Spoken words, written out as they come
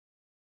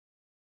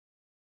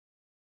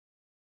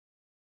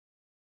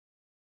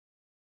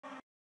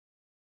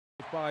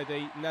by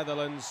the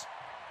Netherlands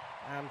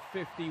and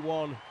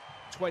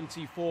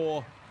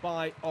 51-24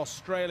 by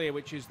Australia,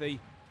 which is the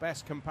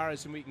best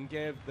comparison we can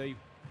give. They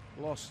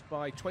lost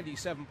by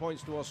 27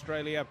 points to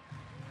Australia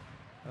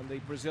and the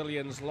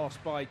Brazilians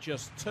lost by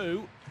just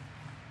 2.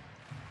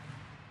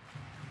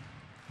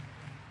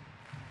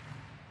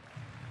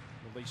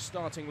 The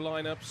starting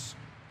lineups,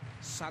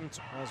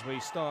 as we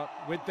start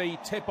with the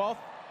tip-off,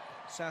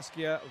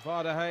 Saskia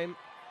Waardenheim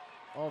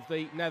of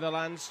the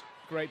Netherlands.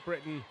 Great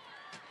Britain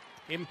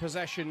in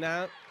possession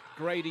now.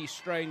 Grady,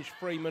 Strange,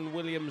 Freeman,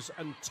 Williams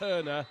and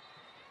Turner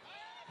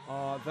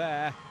are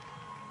there.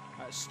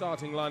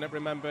 Starting lineup,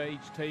 remember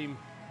each team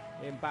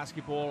in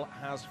basketball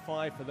has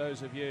 5 for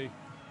those of you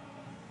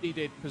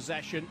needed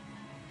possession.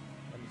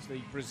 And it's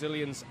the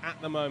Brazilians at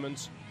the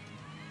moment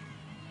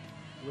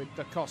with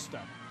Da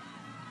Costa.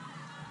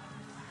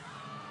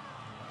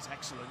 That's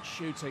excellent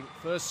shooting.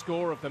 First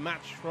score of the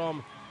match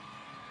from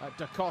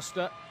Da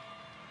Costa.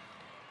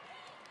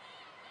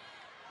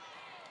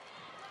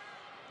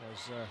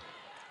 There's a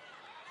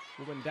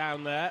woman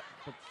down there,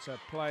 but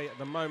play at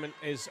the moment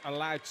is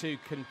allowed to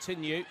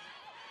continue.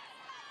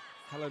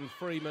 Helen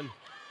Freeman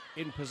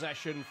in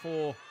possession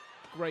for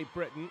Great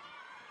Britain.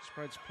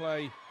 Spreads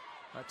play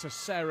to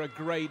Sarah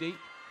Grady.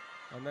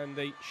 And then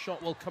the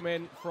shot will come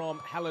in from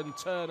Helen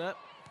Turner.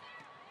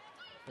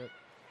 But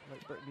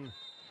Great Britain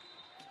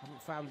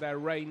haven't found their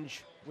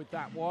range with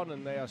that one,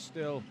 and they are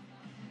still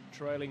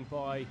trailing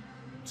by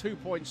 2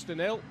 points to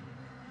 0.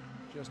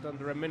 Just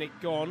under a minute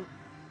gone.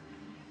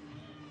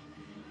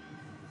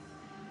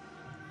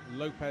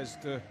 Lopez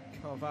de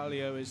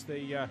Carvalho is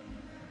the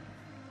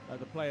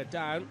player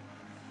down.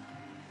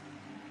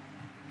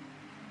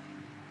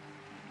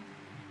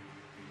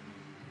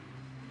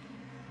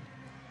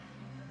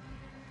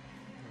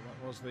 Well, that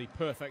was the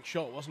perfect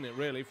shot, wasn't it,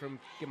 really, from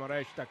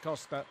Guimarães da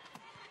Costa.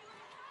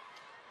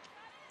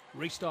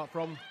 Restart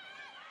from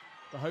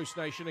the host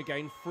nation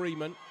again.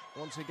 Freeman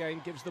once again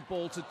gives the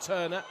ball to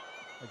Turner.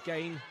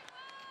 Again,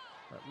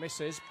 that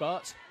misses,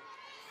 but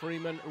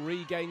Freeman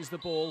regains the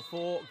ball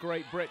for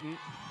Great Britain.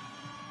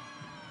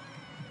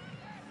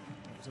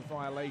 That was a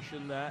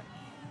violation there.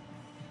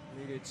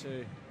 Needed to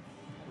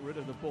get rid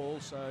of the ball,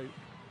 so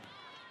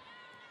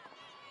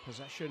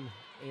possession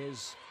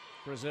is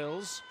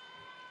Brazil's.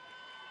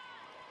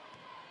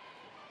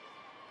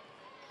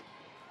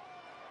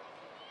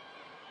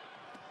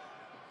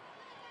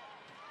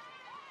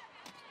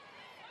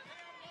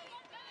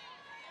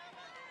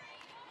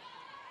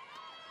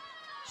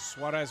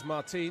 Suarez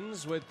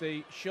Martins with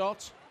the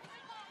shot,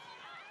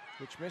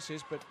 which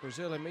misses, but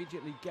Brazil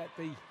immediately get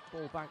the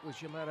ball back with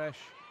Guimarães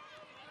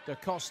da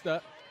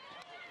Costa.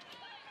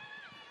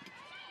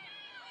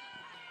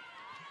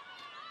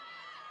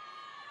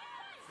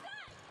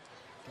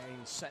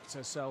 Again sets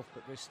herself,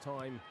 but this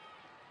time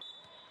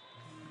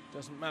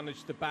doesn't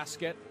manage the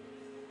basket.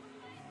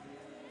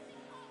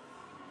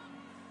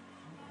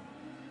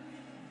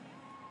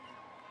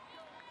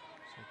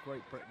 So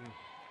Great Britain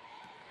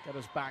get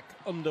us back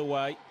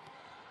underway.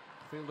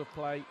 Field of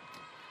play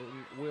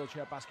in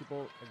wheelchair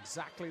basketball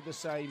exactly the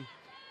same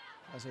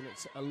as in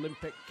its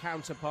Olympic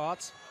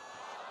counterpart.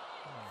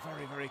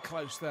 Very, very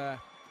close there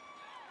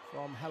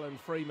from Helen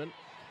Freeman.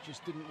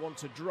 Just didn't want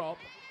to drop.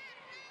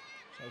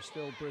 So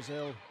still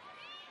Brazil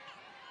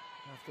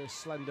have this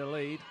slender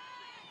lead.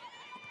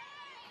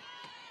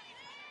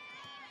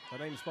 The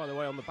names, by the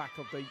way, on the back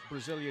of the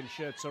Brazilian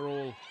shirts are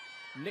all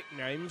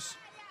nicknames.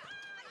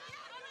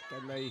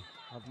 Again, they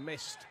have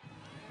missed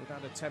with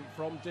that attempt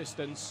from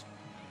distance.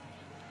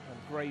 And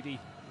Grady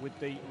with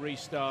the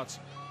restart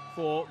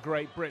for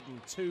Great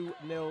Britain.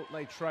 2-0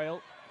 they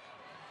trail.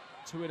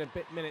 2 and a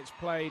bit minutes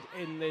played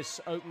in this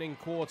opening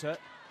quarter.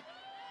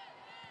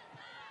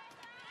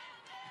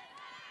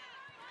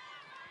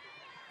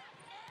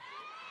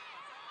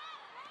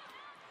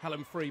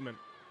 Helen Freeman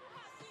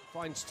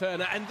finds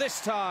Turner, and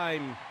this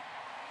time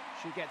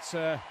she gets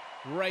her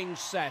range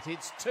set.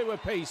 It's 2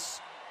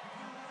 apiece.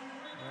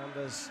 And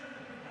there's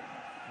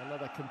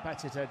another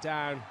competitor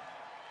down.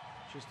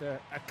 Just a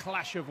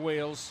clash of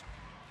wheels.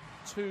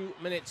 2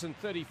 minutes and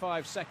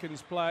 35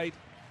 seconds played.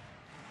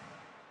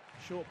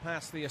 Short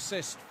pass, the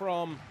assist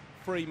from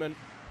Freeman,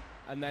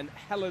 and then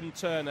Helen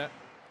Turner,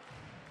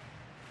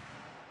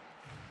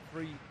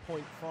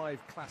 3.5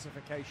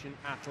 classification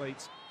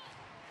athlete.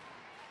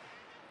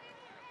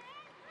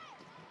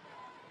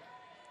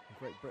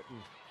 Great Britain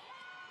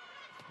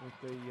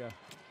with the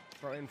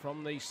throw in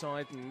from the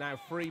side, and now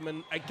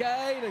Freeman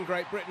again, and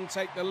Great Britain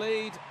take the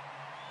lead.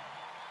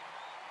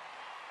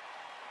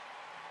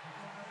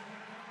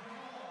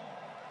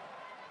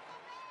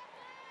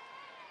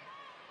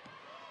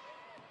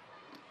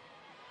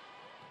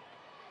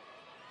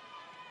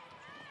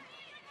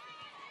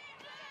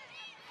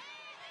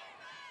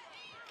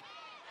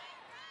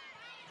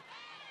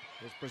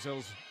 Here's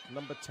Brazil's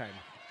number 10,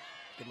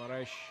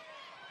 Guimarães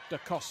da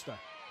Costa.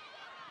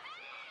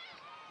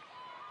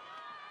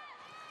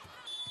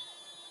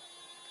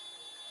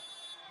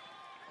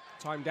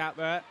 Timed out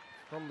there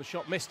from the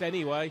shot, missed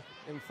anyway,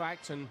 in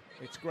fact, and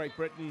it's Great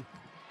Britain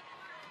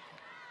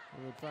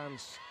who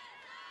advance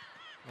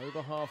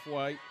over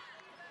halfway.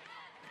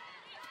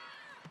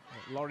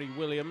 Laurie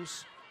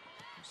Williams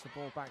puts the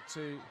ball back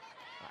to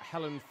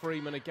Helen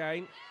Freeman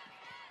again.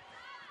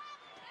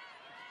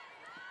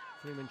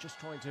 Freeman just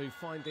trying to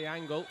find the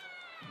angle.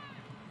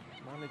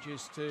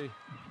 Manages to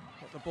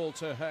get the ball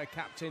to her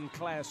captain,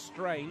 Claire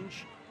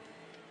Strange.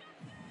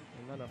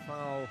 And then a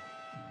foul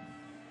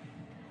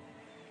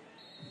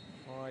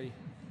by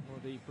one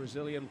of the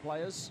Brazilian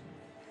players.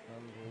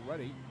 And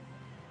already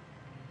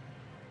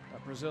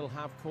Brazil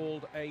have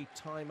called a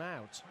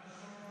timeout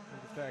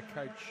with their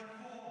coach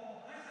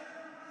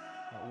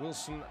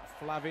Wilson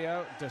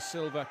Flavio da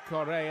Silva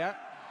Correa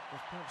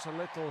was perhaps a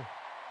little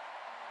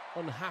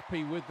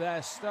unhappy with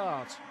their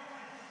start.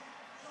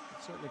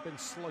 It's certainly been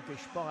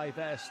sluggish by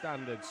their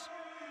standards.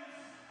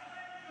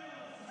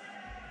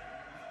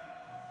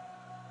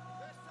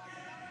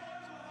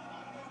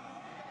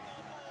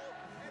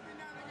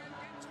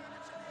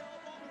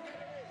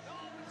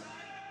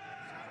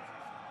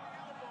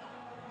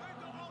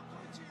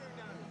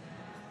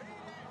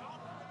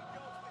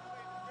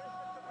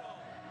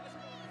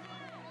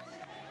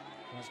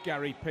 That's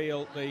Gary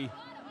Peel, the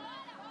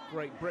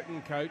Great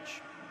Britain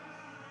coach.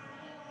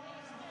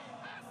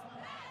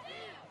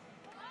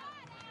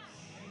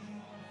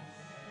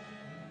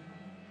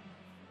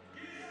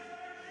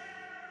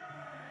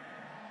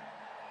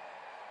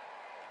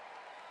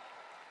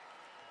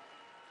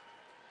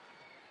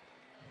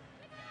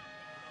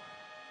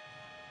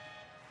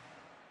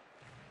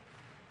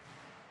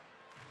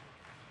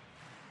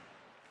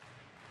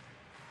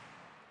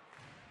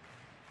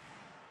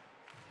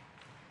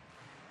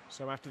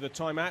 So after the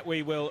timeout,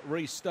 we will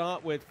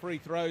restart with free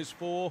throws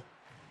for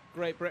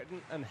Great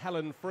Britain and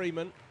Helen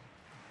Freeman.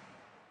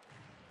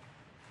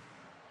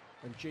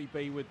 And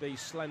GB with the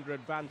slender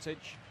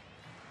advantage.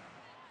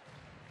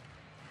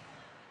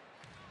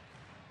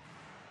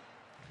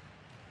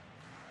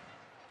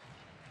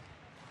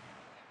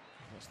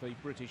 That's the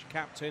British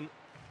captain,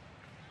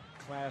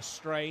 Claire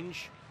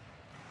Strange.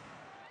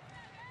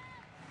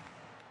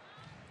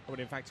 But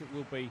in fact, it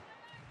will be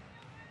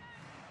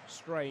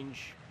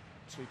Strange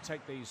to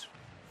take these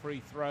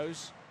free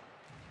throws.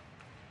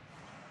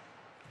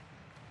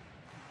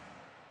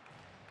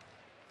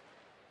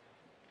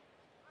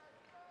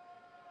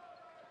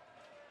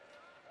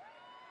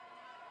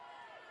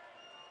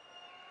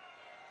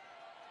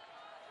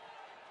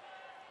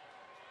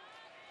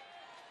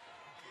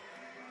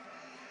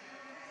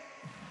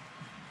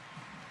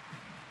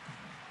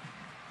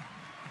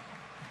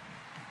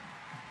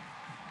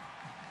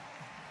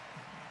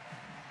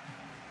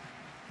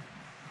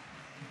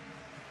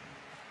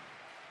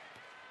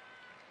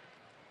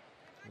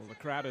 Well, the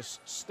crowd has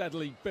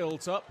steadily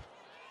built up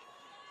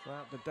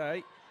throughout the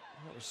day.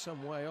 That was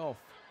some way off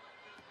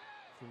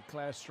from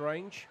Claire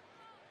Strange.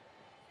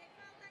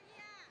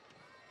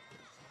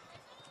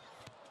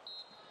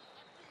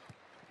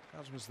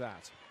 As was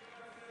that.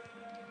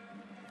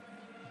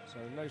 So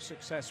no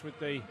success with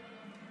the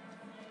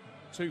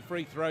two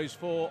free throws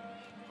for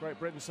Great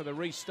Britain. So the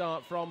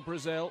restart from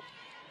Brazil,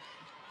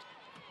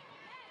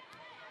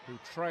 who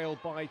trail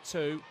by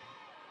 2.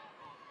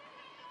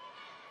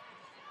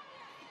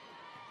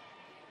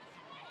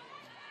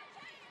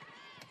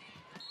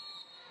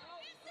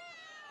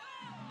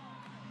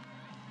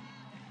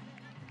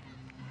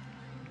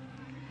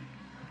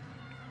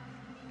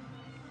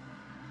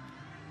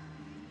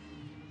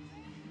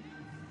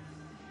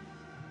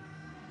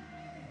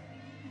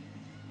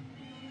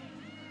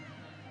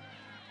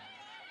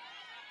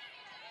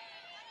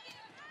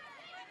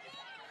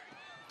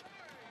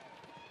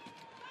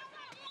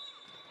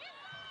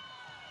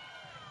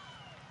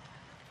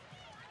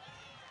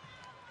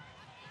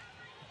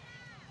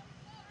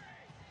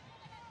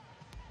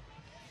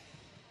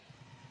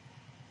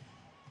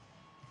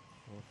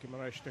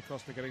 Guimarães da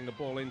Costa getting the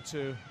ball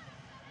into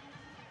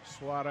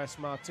Suarez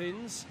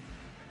Martins,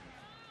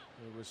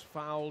 who was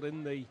fouled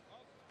in the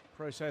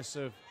process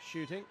of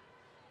shooting.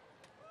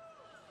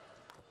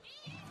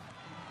 And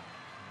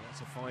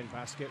that's a fine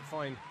basket,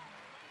 fine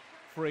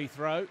free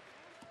throw.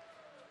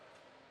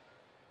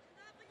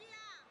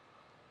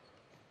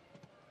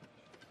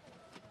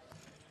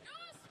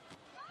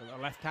 And the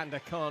left-hander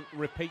can't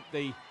repeat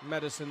the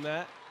medicine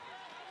there.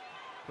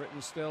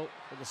 Britain still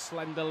with a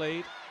slender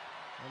lead.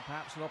 And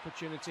perhaps an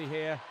opportunity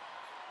here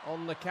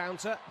on the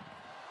counter.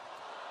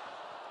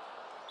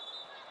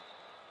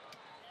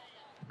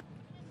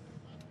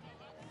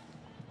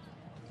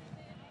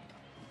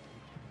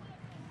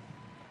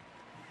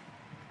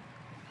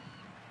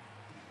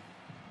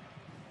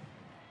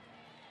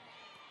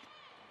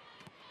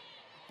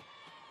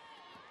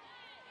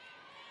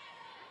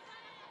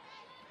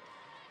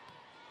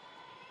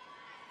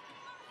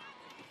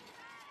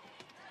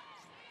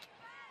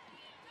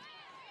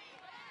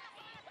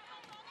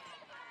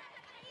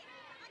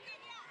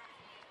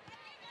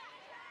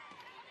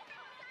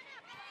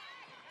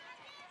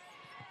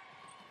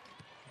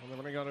 And they've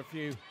only got a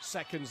few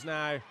seconds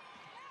now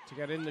to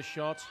get in the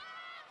shot.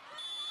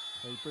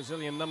 The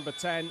Brazilian number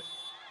 10,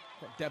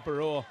 got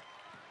Deborah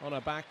on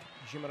her back.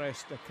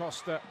 Guimarães da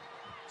Costa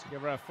to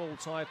give her a full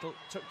title.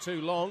 Took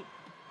too long.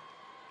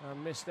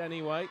 and missed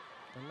anyway.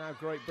 And now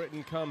Great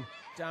Britain come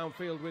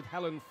downfield with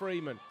Helen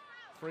Freeman.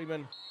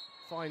 Freeman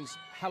finds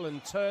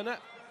Helen Turner.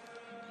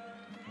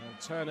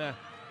 And Turner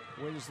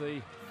wins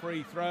the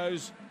free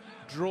throws,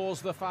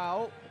 draws the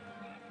foul.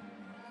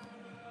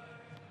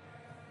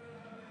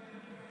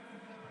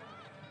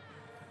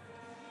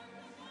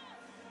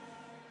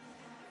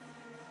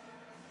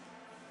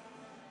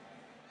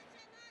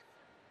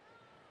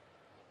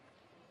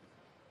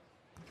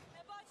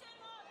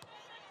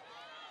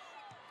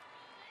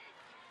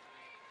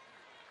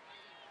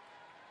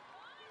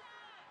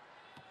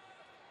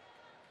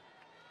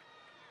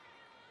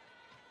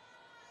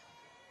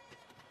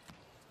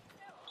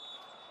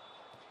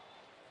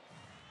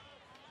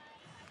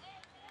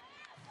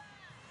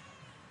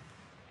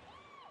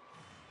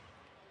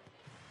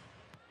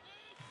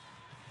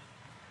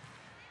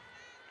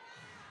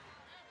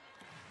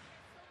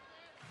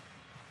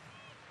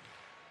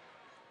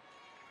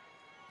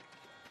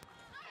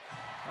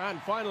 And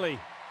finally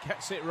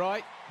gets it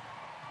right.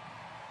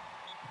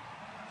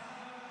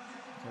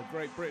 So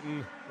Great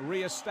Britain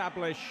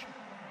re-establish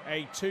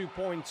a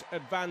 2-point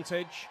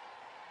advantage.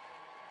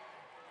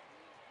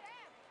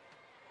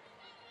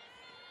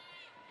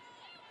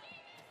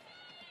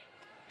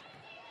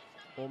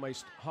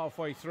 Almost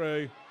halfway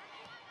through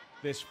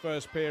this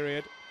first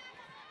period.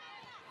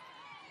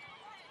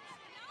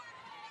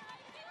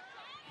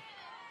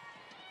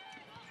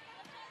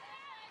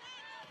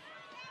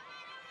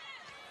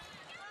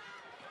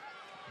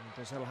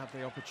 Brazil have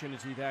the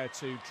opportunity there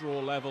to draw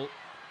level.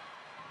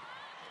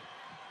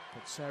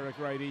 But Sarah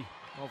Grady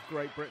of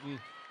Great Britain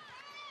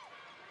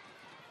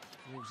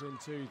moves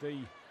into the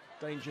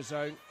danger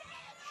zone.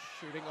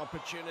 Shooting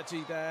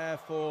opportunity there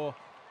for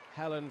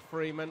Helen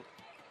Freeman,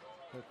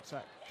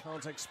 but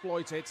can't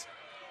exploit it.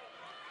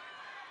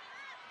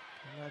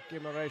 And now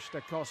Guimarães da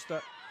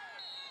Costa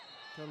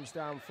comes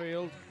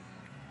downfield.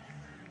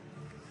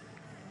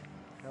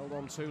 Held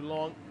on too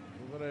long.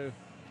 We're going to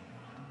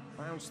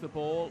bounce the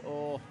ball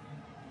or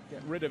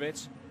get rid of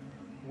it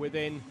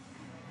within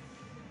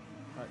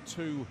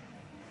two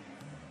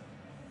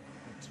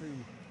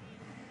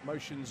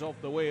motions of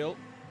the wheel.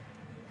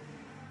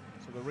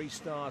 So the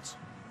restart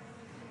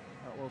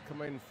that will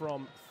come in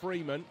from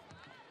Freeman.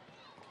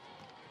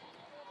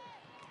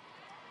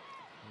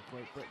 And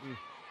Great Britain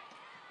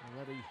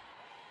already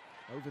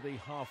over the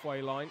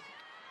halfway line.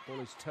 Ball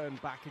is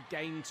turned back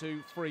again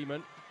to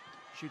Freeman.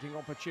 Shooting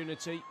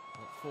opportunity.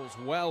 That falls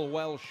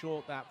well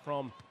short, that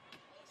from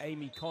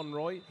Amy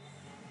Conroy,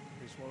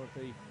 who's one of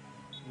the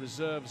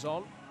reserves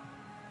on.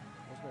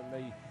 Wasn't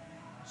in the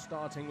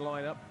starting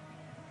lineup.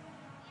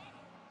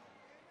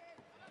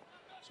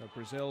 So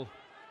Brazil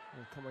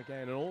will come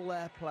again, and all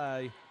their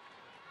play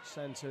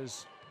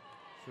centres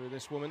through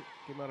this woman,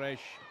 Guimarães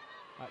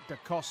da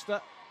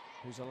Costa,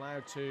 who's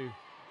allowed to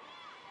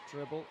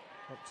dribble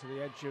up to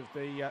the edge of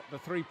the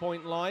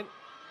three-point line.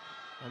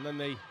 And then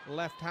the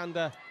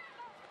left-hander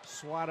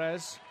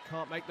Suarez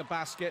can't make the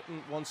basket,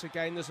 and once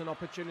again there's an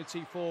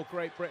opportunity for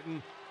Great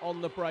Britain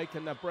on the break,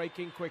 and they're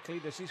breaking quickly.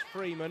 This is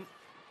Freeman.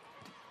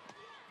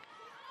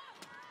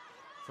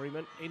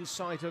 Freeman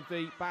inside of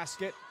the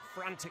basket.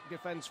 Frantic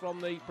defence from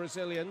the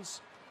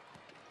Brazilians.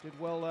 Did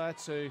well there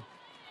to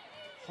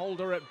hold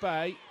her at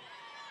bay.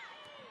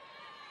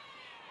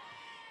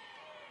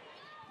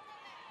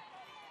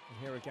 And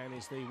here again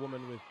is the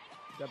woman with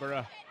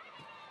Deborah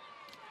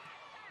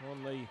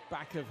on the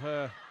back of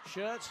her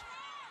shirt.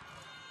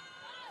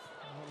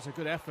 That was a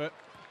good effort.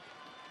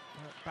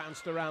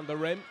 Bounced around the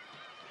rim.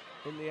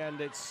 In the end,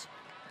 it's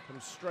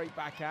come straight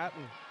back out,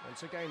 and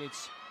once again,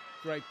 it's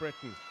Great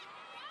Britain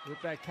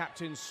with their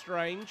captain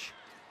Strange.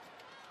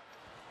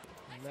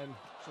 And then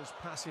just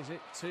passes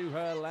it to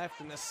her left,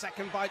 and the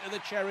second bite of the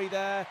cherry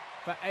there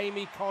for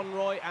Amy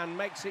Conroy, and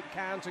makes it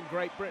count, and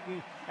Great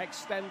Britain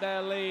extend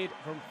their lead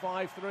from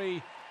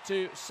 5-3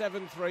 to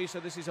 7-3. So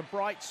this is a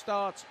bright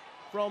start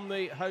from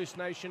the host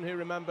nation, who,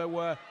 remember,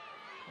 were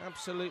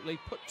absolutely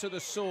put to the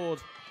sword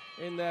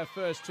in their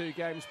first two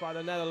games by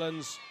the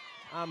Netherlands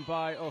and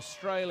by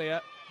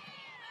Australia.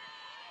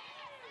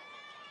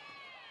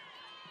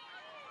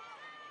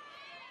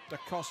 Da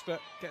Costa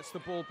gets the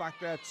ball back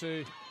there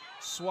to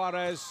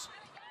Suarez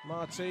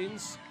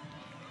Martins.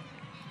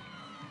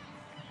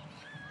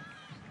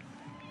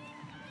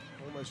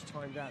 Almost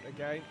timed out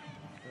again.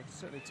 They're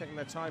certainly taking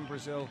their time,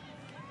 Brazil,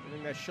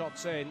 getting their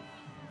shots in.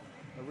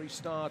 A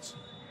restart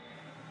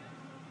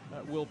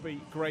that will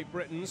be Great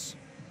Britain's.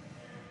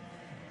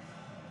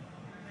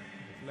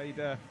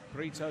 Leida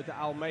Brito de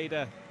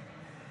Almeida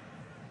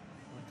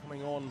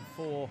coming on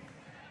for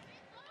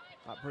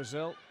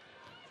Brazil.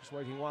 Just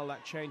waiting while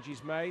that change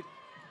is made.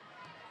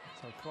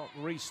 So clock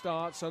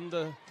restarts,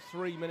 under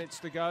 3 minutes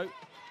to go.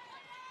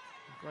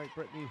 Great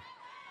Britain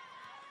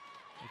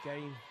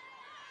again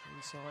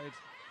inside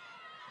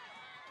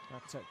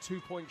that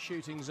 2-point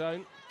shooting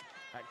zone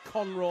at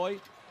Conroy.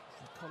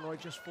 Conroy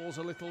just falls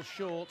a little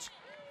short.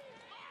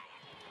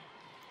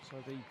 So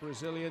the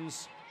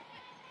Brazilians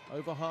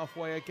over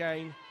halfway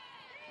again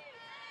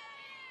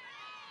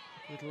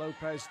with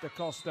Lopes da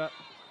Costa.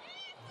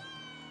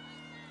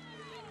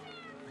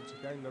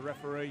 Again, the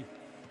referee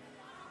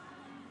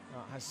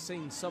has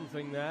seen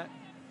something there.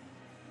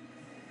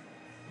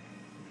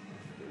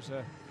 It was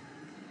a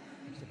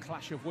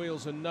clash of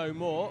wheels and no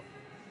more.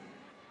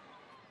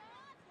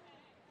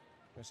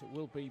 Guess it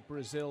will be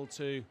Brazil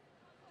to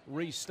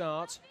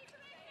restart.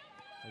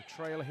 They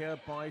trail here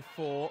by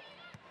 4.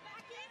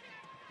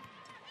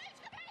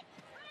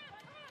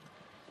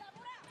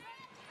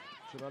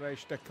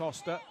 Guimarães da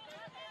Costa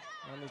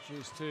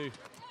manages to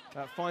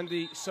find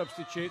the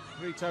substitute,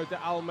 Brito de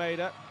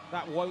Almeida.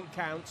 That won't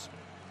count.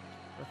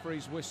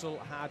 Referee's whistle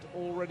had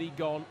already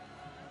gone.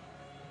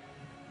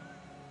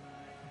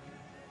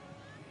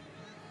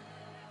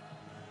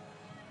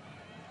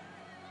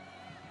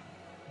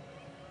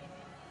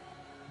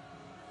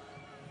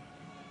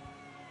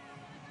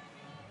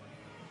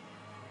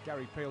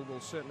 Gary Peel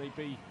will certainly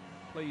be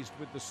pleased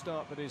with the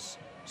start that his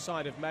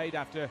side have made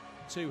after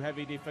 2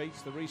 heavy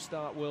defeats. The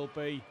restart will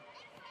be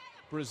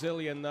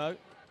Brazilian, though.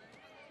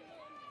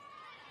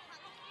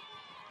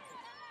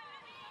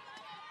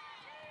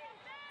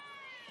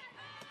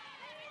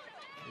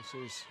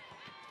 This is,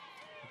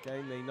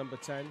 again, the number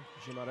 10,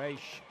 Guimarães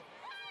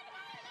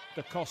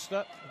da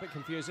Costa. A bit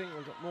confusing.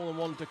 We've got more than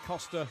one da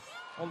Costa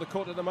on the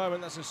court at the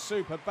moment. That's a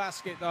super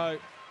basket, though,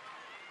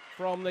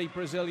 from the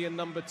Brazilian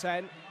number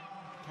 10.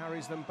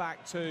 Carries them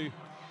back to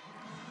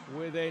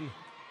within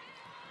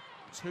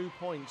 2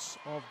 points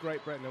of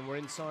Great Britain, and we're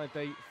inside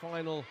the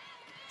final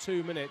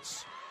 2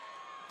 minutes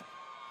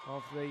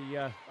of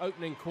the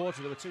opening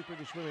quarter. There were 2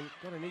 British women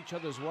got in each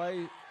other's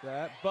way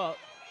there, but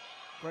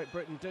Great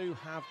Britain do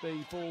have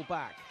the ball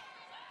back.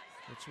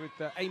 It's with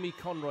Amy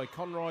Conroy.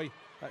 Conroy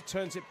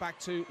turns it back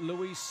to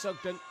Louise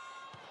Sugden,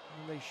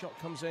 and the shot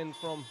comes in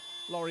from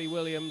Laurie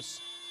Williams.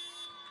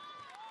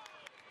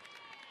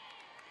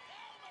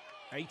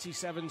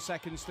 87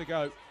 seconds to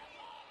go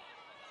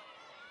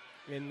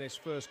in this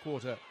first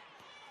quarter.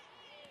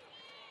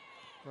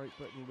 Great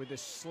Britain with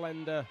this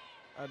slender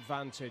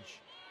advantage.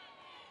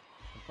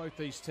 And both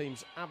these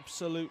teams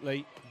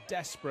absolutely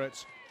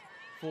desperate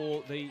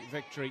for the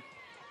victory.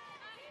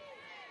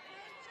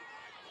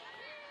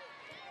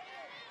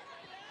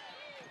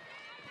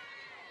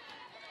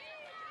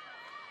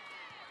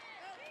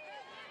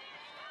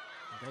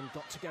 Then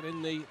got to get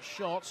in the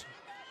shot.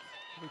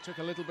 We took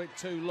a little bit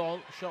too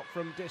long. Shot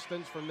from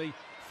distance, from the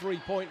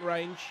 3-point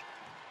range.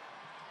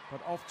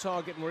 But off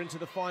target, and we're into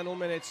the final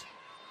minute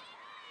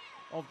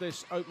of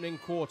this opening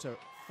quarter.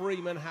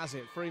 Freeman has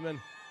it. Freeman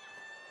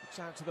looks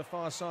out to the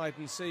far side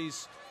and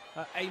sees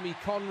Amy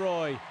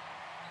Conroy. And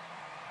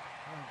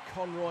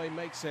Conroy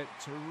makes it.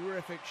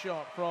 Terrific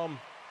shot from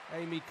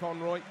Amy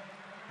Conroy,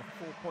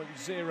 a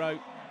 4.0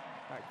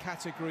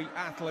 category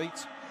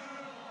athlete.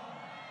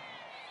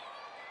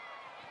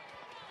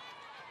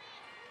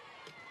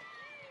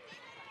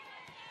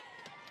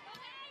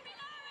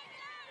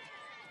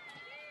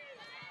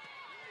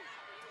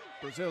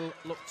 Brazil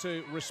look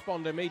to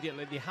respond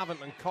immediately. They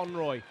haven't, and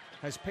Conroy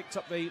has picked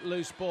up the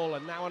loose ball,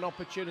 and now an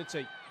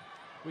opportunity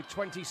with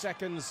 20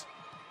 seconds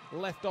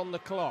left on the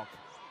clock.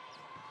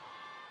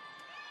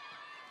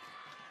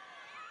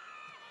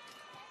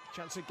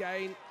 Chance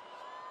again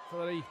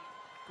for the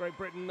Great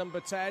Britain number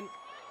 10.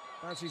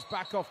 Bounces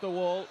back off the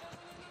wall.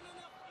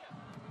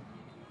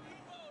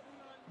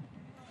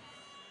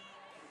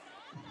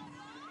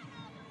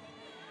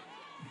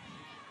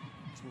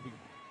 This will be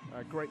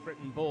a Great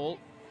Britain ball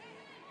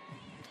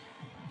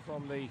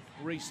from the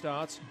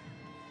restart.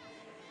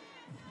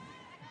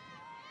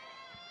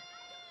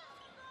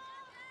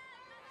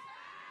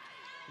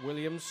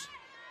 Williams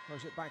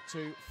throws it back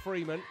to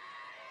Freeman.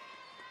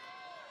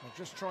 They'll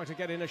just try to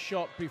get in a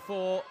shot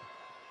before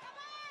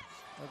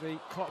the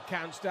clock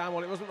counts down.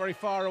 Well, it wasn't very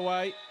far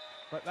away,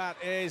 but that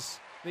is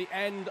the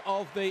end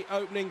of the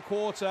opening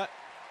quarter.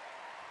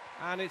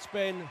 And it's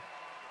been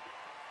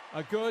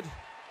a good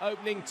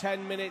opening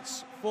 10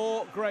 minutes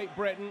for Great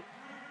Britain.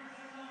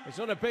 It's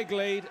not a big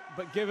lead,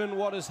 but given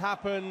what has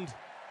happened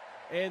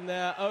in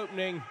their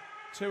opening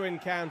 2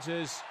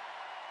 encounters,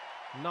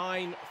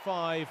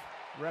 9-5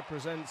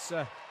 represents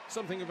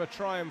something of a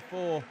triumph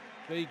for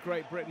the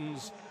Great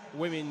Britain's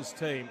women's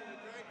team.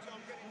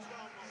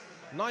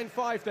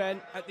 9-5 then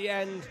at the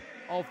end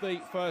of the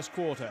first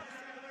quarter.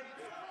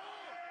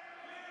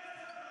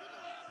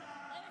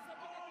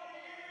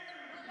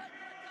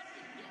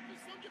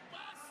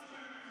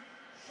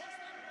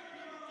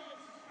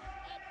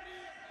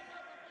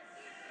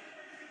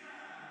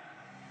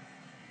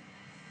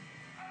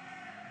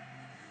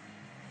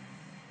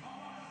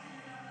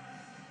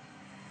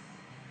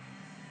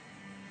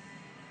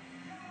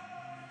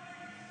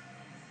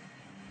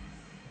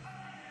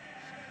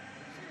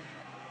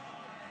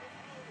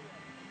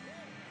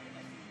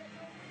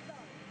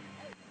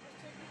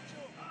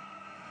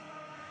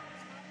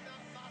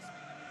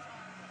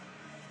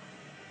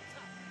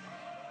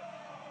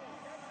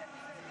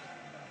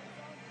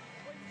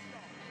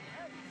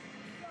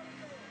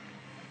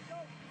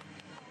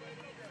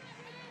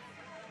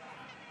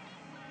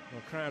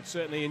 The crowd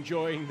certainly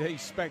enjoying the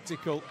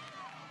spectacle.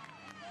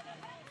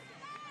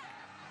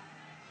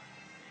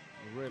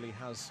 It really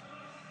has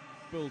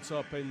built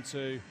up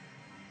into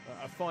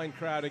a fine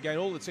crowd again.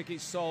 All the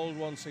tickets sold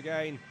once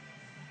again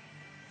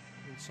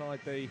inside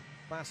the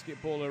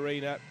basketball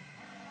arena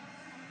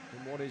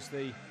in what is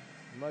the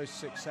most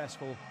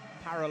successful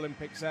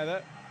Paralympics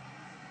ever.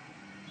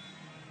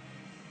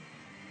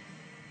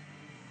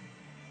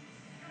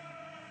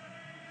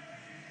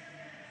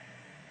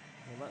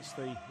 Well, that's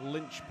the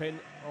linchpin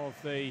of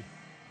the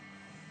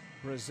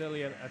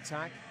Brazilian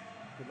attack,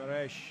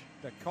 Guimarães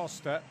da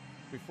Costa.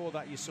 Before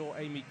that you saw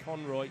Amy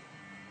Conroy,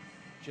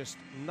 just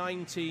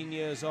 19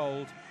 years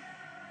old,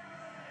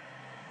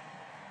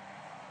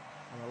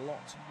 and a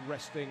lot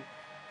resting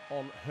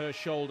on her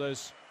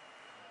shoulders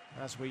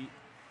as we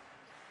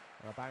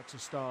are about to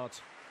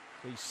start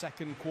the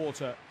second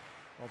quarter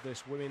of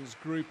this women's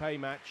Group A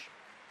match.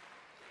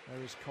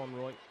 There is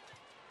Conroy.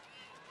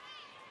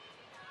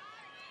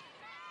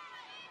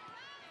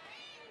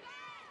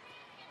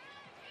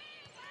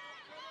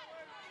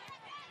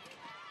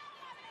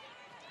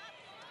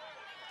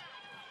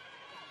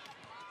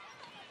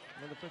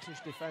 Well, the British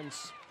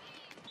defence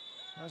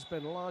has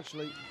been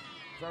largely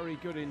very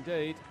good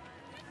indeed.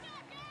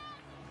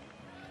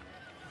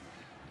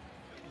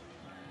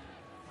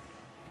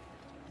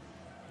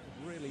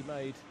 It really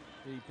made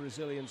the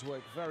Brazilians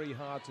work very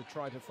hard to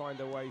try to find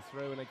a way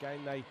through, and again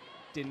they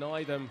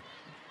deny them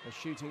a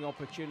shooting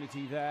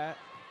opportunity there.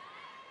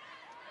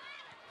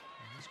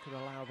 And this could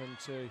allow them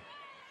to,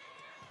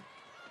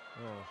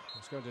 I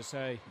was going to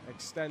say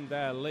extend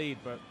their lead,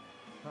 but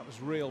that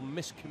was real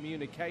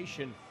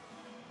miscommunication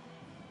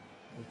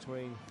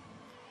between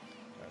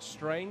a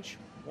strange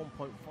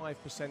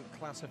 1.5%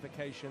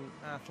 classification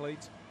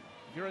athlete.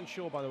 If you're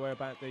unsure, by the way,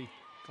 about the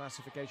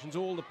classifications,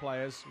 all the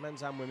players,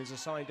 men's and women's,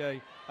 assigned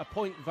a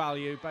point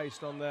value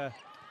based on their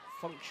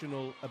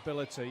functional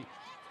ability.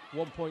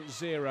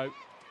 1.0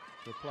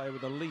 for a player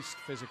with the least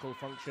physical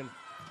function.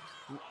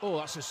 Oh,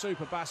 that's a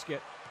super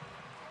basket.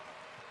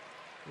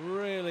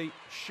 Really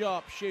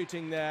sharp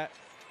shooting there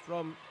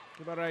from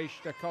Guimarães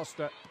da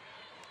Costa.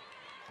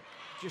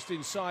 Just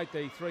inside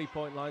the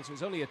three-point line, so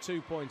it's only a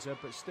two-pointer,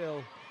 but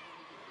still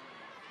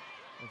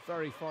a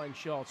very fine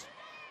shot.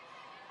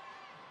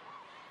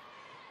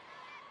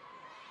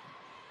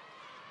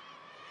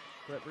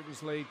 Great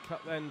Britain's lead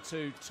cut then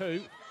to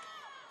 2.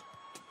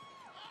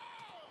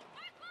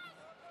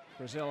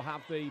 Brazil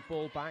have the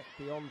ball back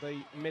beyond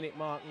the minute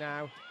mark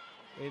now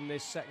in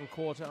this second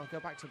quarter. I'll go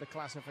back to the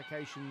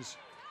classifications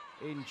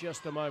in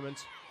just a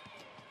moment.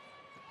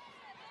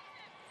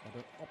 And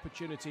an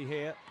opportunity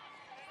here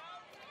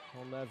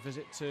on their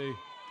visit to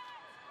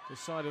the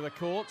side of the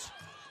court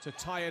to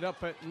tie it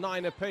up at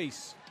 9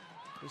 apiece.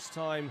 This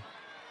time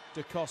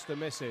Da Costa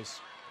misses.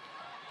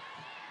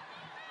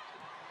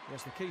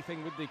 Yes, the key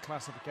thing with the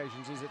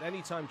classifications is at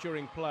any time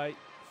during play,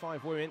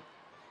 5 women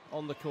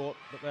on the court,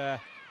 but their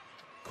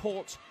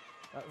court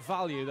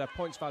value, their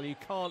points value,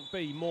 can't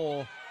be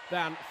more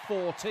than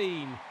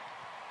 14.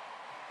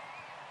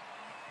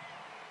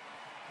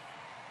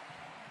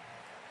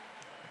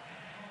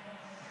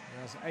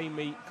 As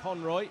Amy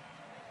Conroy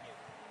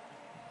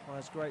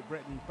fires Great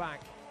Britain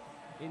back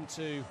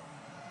into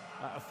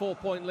a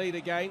 4-point lead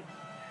again.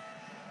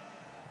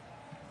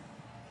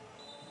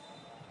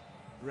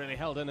 Really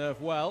held her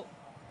nerve well.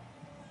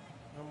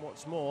 And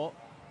what's more,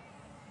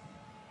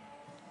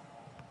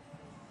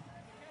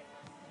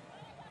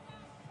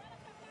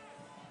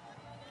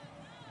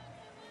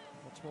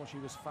 she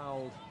was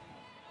fouled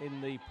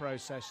in the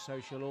process,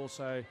 so she'll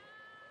also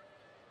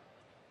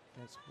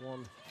get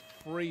one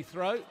free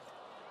throw,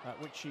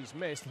 which she's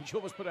missed. And she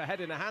almost put her head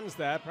in her hands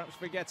there, perhaps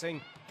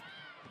forgetting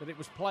that it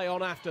was play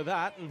on after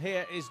that. And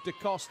here is Da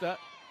Costa.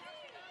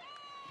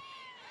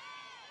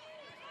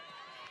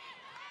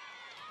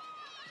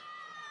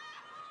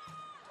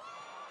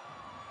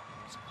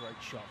 It's a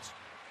great shot.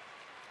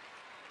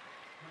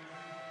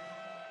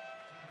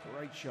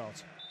 Great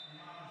shot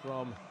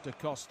from Da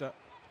Costa.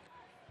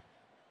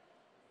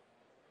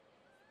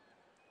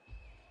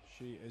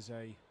 She is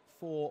a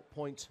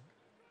 4.0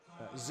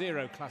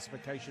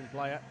 classification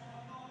player.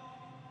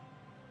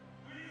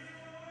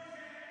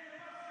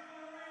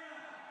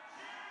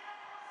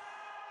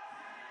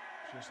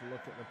 Just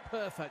look at the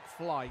perfect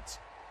flight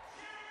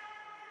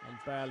and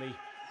barely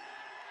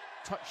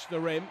touched the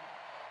rim.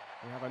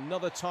 We have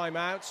another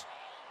timeout.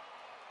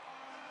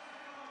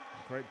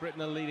 Great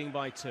Britain are leading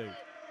by 2.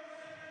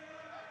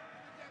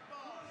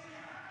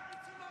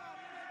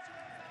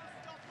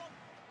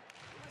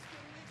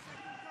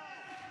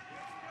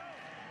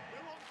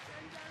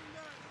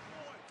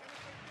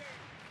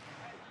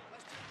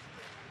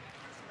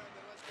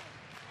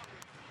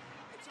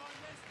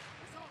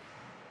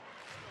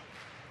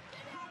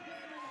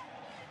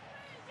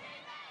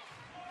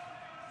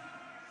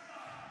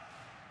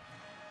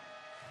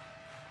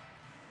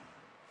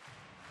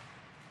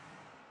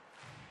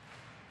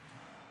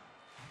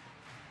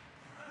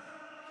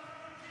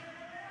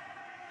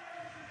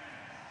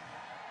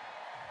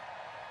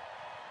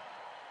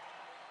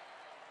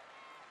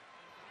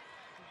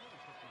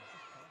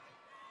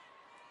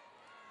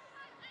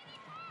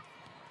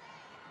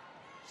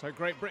 So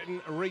Great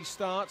Britain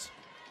restart.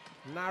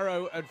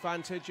 Narrow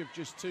advantage of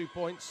just 2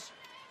 points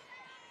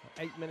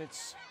 8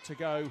 minutes to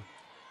go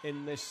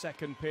in this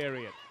second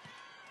period.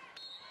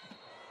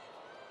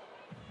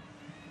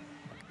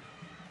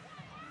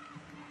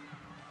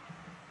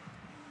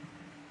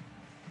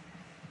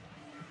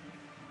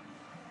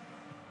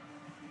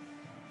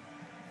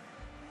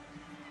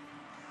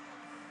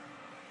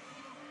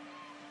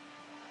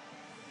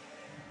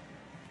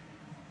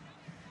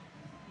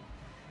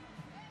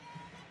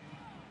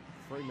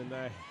 Freeman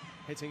there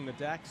hitting the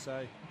deck,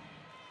 so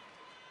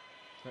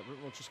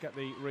we'll just get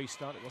the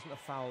restart. It wasn't a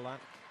foul,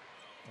 that.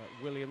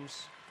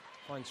 Williams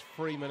finds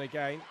Freeman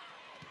again.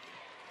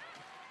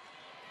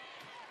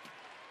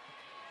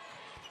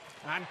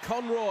 And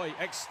Conroy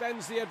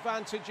extends the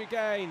advantage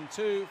again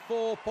to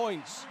 4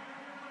 points.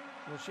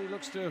 Well, she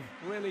looks to have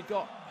really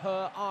got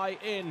her eye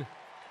in.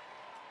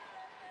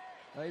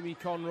 Amy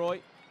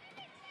Conroy.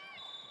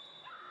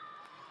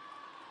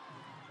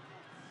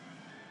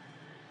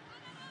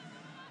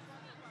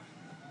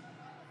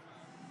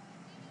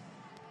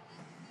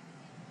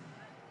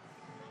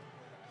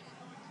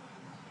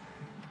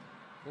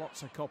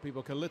 Lots of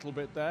copybook a little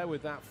bit there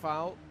with that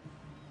foul.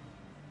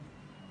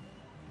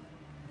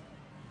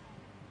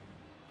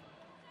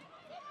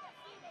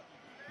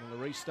 And the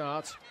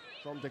restart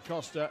from Da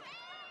Costa,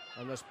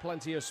 and there's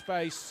plenty of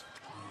space.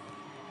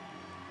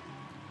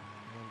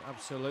 And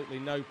absolutely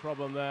no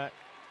problem there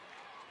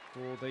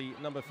for the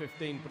number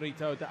 15,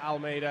 Brito de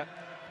Almeida,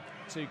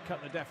 to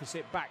cut the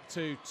deficit back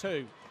to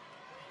 2.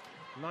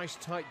 Nice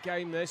tight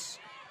game this.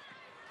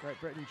 Great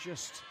Britain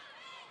just...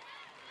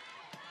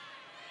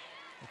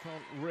 they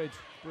can't rid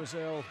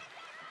Brazil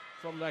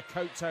from their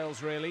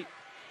coattails, really.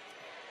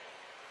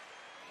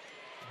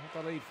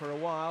 Had the lead for a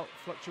while,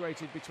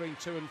 fluctuated between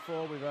 2 and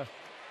 4 with a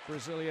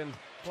Brazilian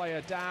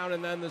player down,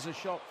 and then there's a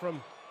shot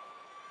from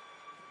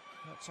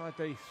outside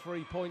the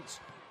 3-point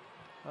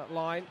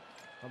line,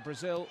 and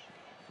Brazil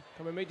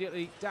come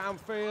immediately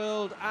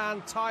downfield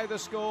and tie the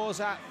scores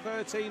at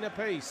 13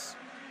 apiece.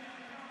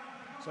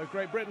 So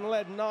Great Britain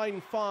led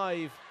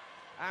 9-5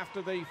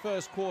 after the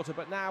first quarter,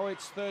 but now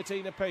it's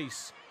 13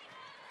 apiece.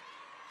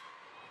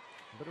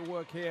 A bit of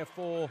work here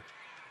for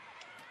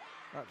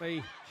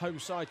the home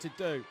side to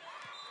do.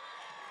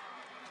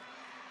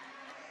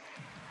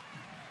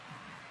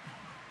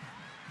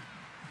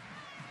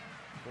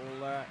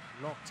 Ball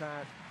knocked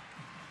out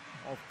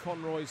of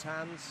Conroy's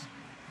hands.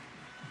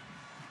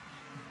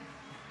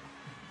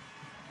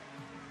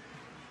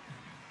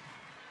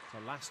 So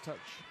last touch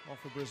off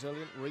the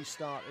Brazilian.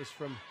 Restart is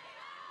from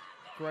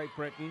Great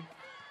Britain.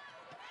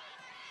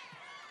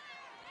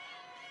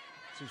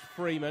 This is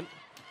Freeman.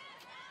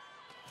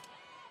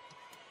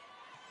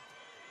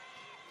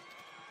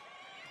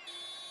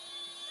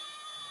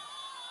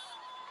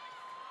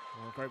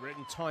 Well, Great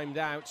Britain timed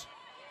out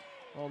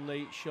on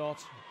the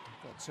shot.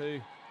 Got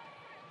to...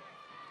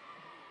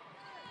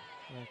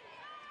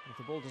 if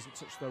the ball doesn't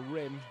touch the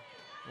rim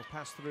or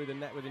pass through the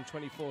net within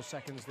 24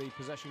 seconds, the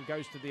possession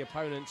goes to the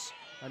opponents.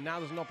 And now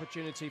there's an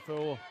opportunity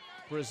for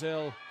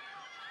Brazil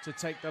to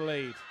take the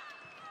lead.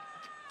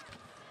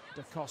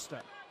 Da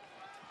Costa.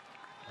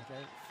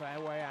 Okay, fair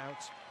way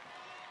out.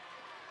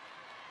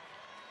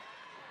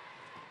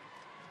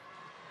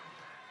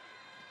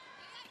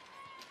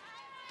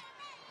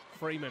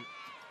 Freeman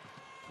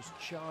just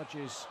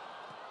charges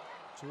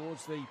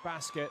towards the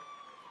basket,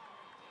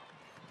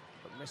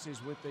 but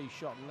misses with the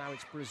shot. And now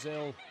it's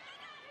Brazil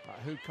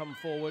who come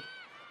forward.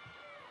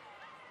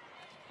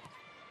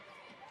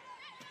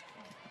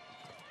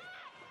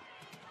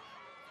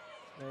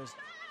 There's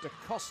Da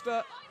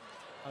Costa,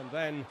 and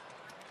then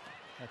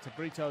to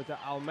Brito de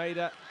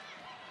Almeida.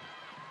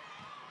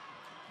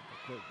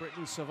 Great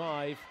Britain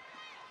survive.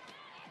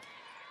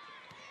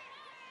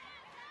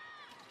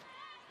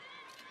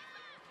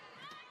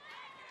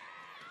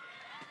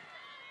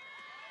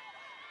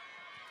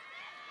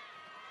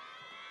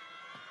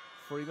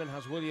 Freeman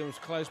has Williams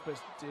close, but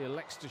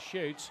elects to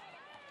shoot.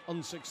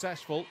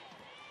 Unsuccessful.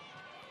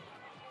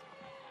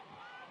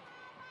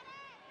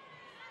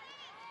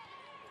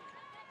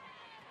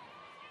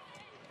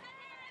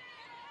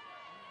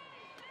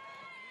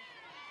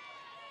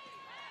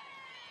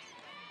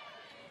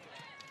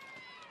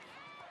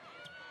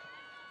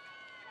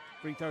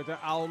 Brito de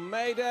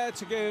Almeida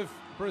to give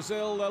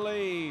Brazil the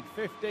lead.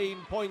 15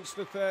 points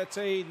to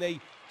 13. The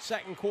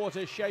second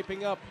quarter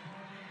shaping up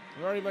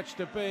very much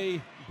to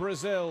be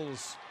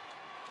Brazil's.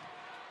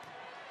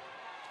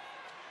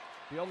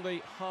 Beyond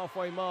the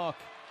halfway mark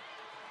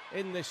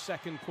in this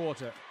second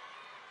quarter.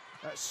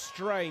 That's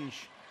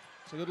Strange.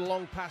 It's a good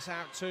long pass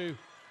out to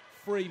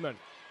Freeman.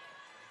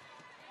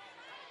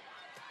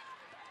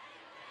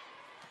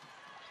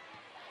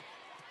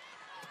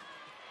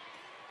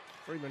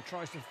 Freeman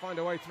tries to find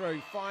a way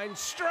through. Finds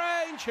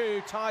Strange,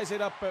 who ties it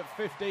up at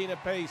 15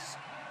 apiece.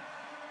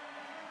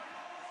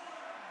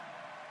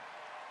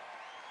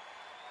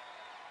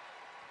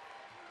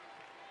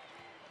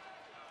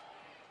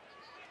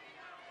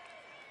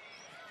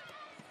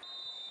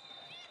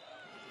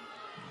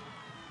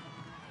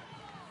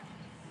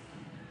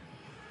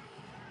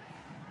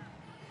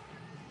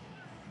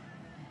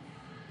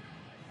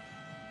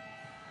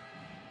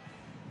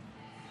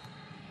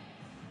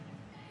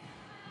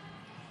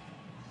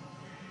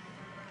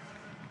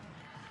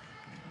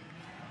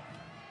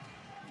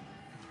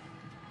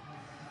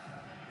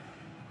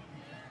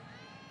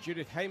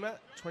 Judith Hamer,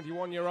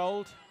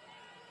 21-year-old,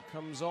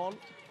 comes on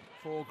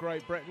for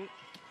Great Britain.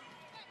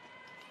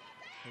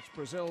 It's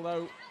Brazil,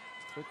 though,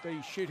 with the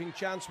shooting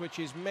chance, which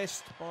is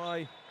missed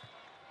by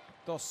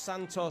Dos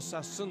Santos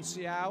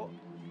Assunção.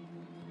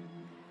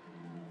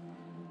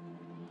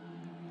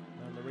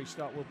 And the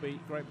restart will be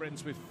Great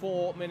Britain's with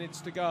 4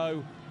 minutes to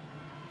go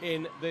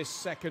in this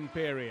second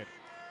period.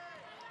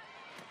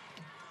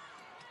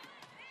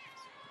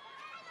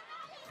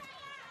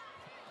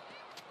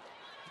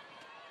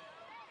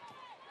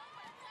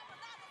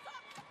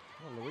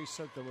 Well, Louise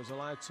Sugden was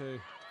allowed to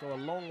go a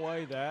long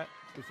way there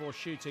before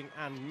shooting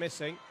and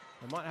missing.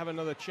 They might have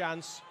another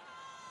chance.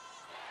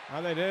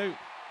 And they do,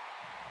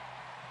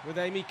 with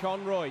Amy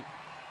Conroy.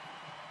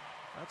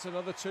 That's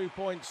another 2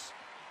 points.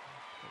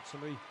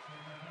 Somebody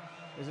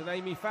is an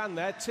Amy fan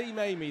there. Team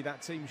Amy,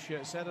 that team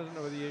shirt said. I don't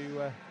know whether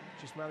you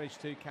just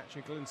managed to catch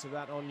a glimpse of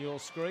that on your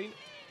screen.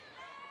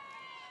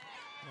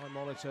 My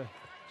monitor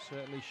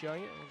certainly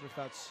showing it. I wonder if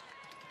that's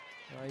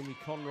Amy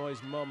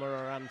Conroy's mum or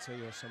her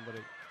auntie or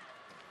somebody.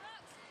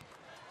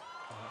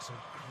 Oh, that's a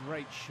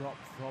great shot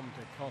from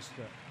Da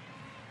Costa.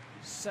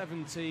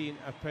 17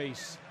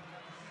 apiece.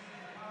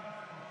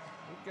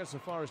 I wouldn't go so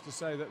far as to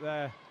say that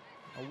they're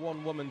a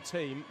one-woman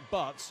team,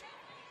 but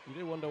you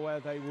do wonder where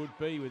they would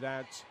be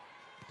without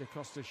Da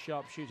Costa's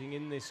sharp shooting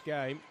in this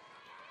game.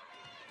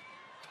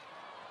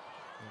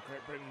 And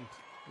Great Britain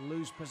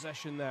lose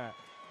possession there.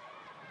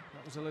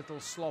 That was a little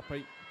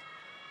sloppy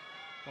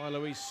by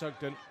Louise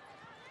Sugden,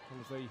 one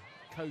of the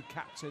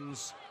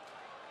co-captains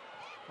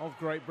of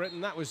Great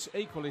Britain. That was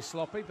equally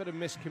sloppy, bit of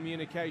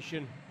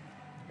miscommunication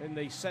in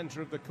the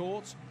centre of the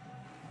court.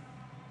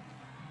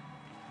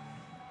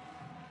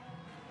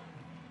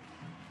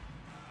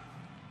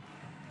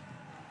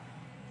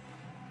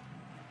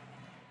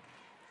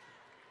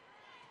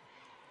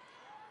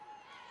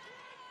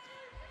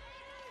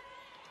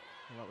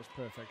 Well, that was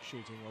perfect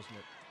shooting, wasn't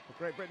it? But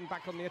Great Britain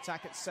back on the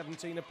attack at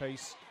 17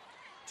 apiece.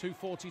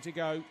 2:40 to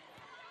go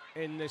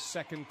in this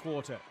second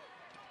quarter.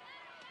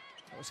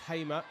 That was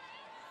Hamer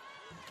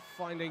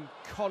finding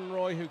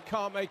Conroy, who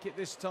can't make it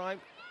this time.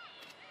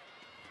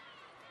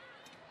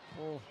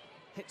 Ball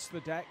hits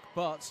the deck,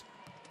 but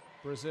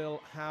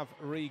Brazil have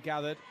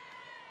regathered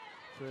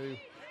through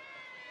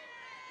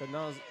the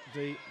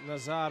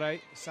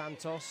Nazare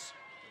Santos.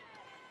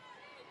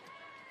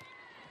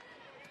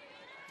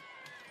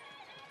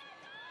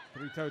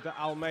 Brito de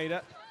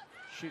Almeida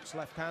shoots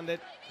left-handed.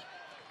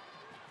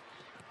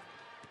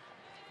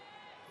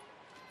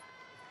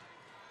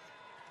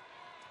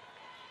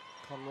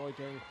 Conroy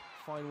doing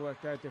fine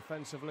work there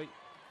defensively.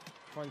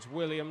 Finds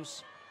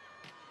Williams.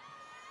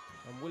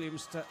 And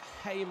Williams to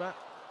Hamer.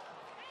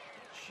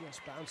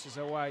 Just bounces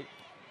away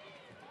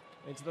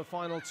into the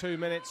final 2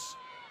 minutes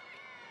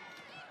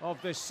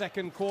of this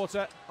second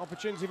quarter.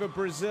 Opportunity for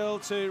Brazil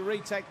to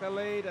retake the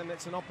lead, and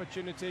it's an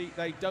opportunity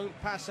they don't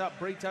pass up.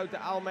 Brito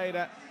de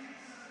Almeida.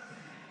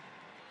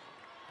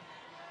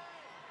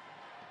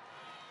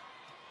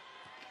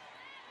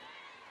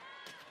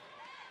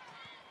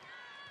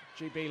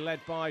 GB led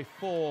by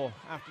 4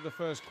 after the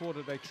first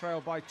quarter. They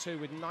trail by 2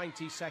 with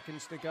 90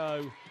 seconds to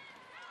go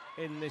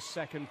in this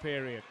second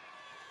period.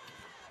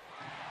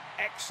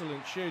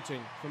 Excellent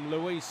shooting from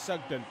Louise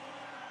Sugden.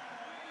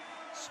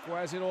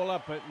 Squares it all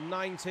up at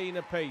 19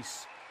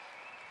 apiece.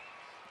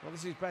 Well,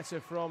 this is better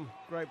from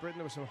Great Britain.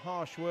 There were some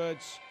harsh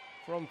words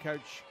from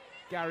coach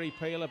Gary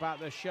Peel about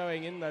their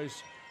showing in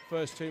those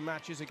first 2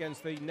 matches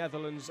against the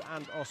Netherlands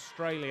and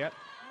Australia.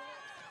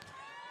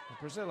 And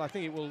Brazil, I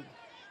think it will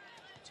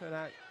turn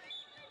out,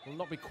 will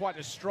not be quite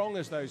as strong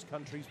as those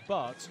countries,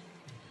 but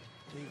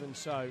even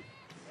so,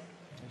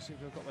 they seem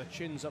to have got their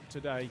chins up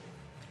today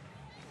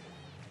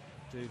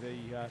to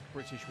the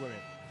British women.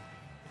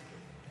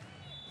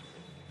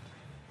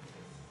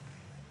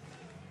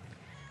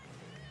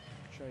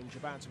 Change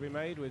about to be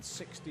made with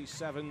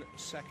 67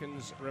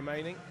 seconds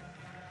remaining.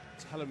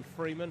 It's Helen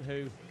Freeman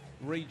who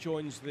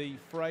rejoins the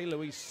fray.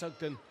 Louise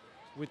Sugden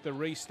with the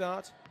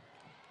restart.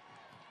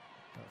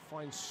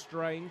 Finds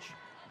Strange.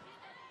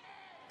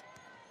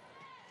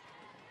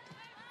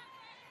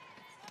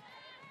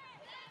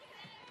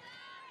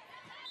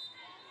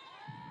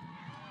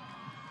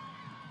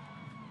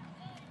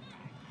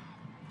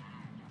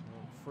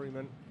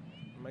 Freeman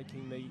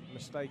making the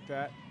mistake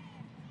there.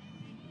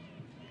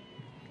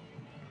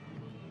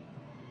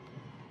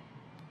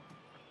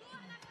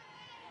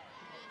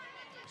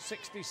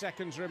 .60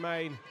 seconds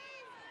remain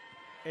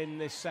in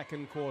this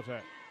second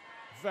quarter.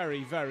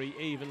 Very, very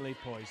evenly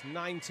poised.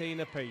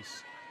 19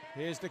 apiece.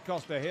 Here's Da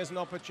Costa. Here's an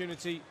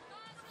opportunity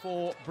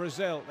for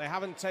Brazil. They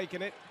haven't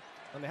taken it,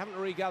 and they haven't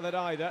regathered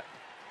either.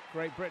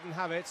 Great Britain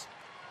have it.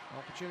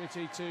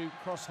 Opportunity to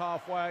cross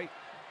halfway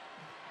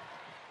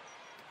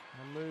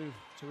and move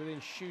to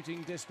within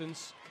shooting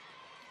distance.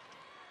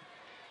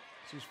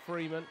 This is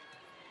Freeman.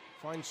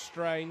 Finds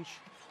Strange.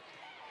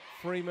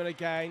 Freeman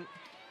again.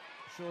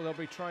 Sure they'll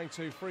be trying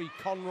to free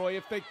Conroy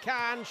if they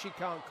can. She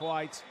can't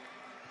quite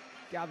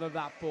gather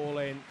that ball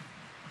in.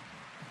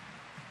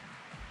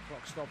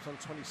 Clock stops on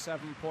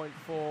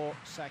 27.4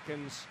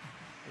 seconds.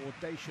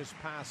 Audacious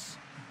pass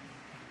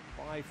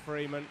by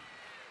Freeman.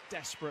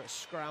 Desperate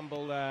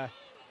scramble there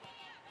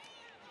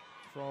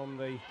from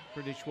the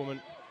British woman,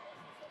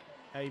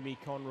 Amy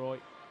Conroy.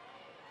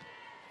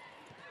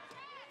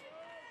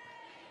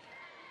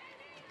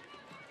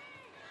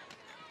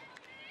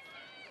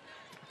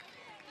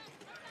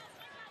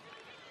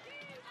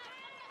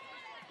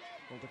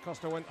 Well, Da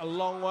Costa went a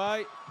long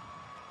way.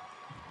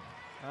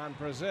 And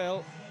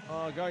Brazil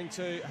are going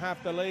to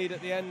have the lead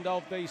at the end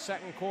of the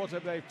second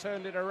quarter. They've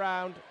turned it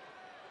around.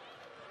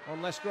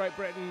 Unless Great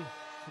Britain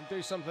can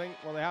do something.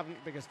 Well, they haven't,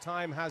 because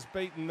time has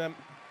beaten them.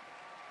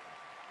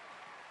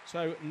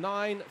 So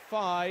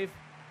 9-5.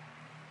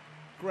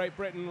 Great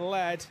Britain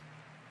led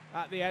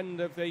at the end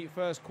of the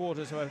first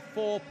quarter. So a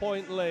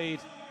 4-point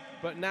lead.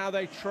 But now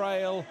they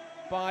trail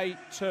by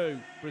 2.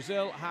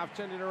 Brazil have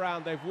turned it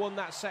around. They've won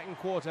that second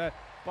quarter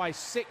by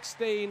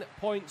 16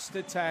 points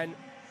to 10.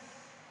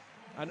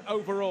 And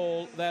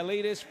overall, their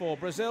lead is 4.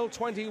 Brazil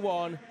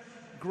 21,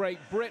 Great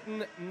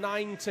Britain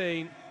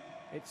 19.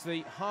 It's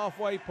the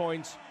halfway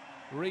point.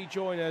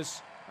 Rejoin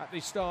us at the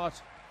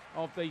start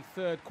of the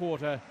third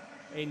quarter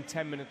in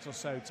 10 minutes or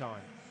so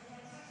time.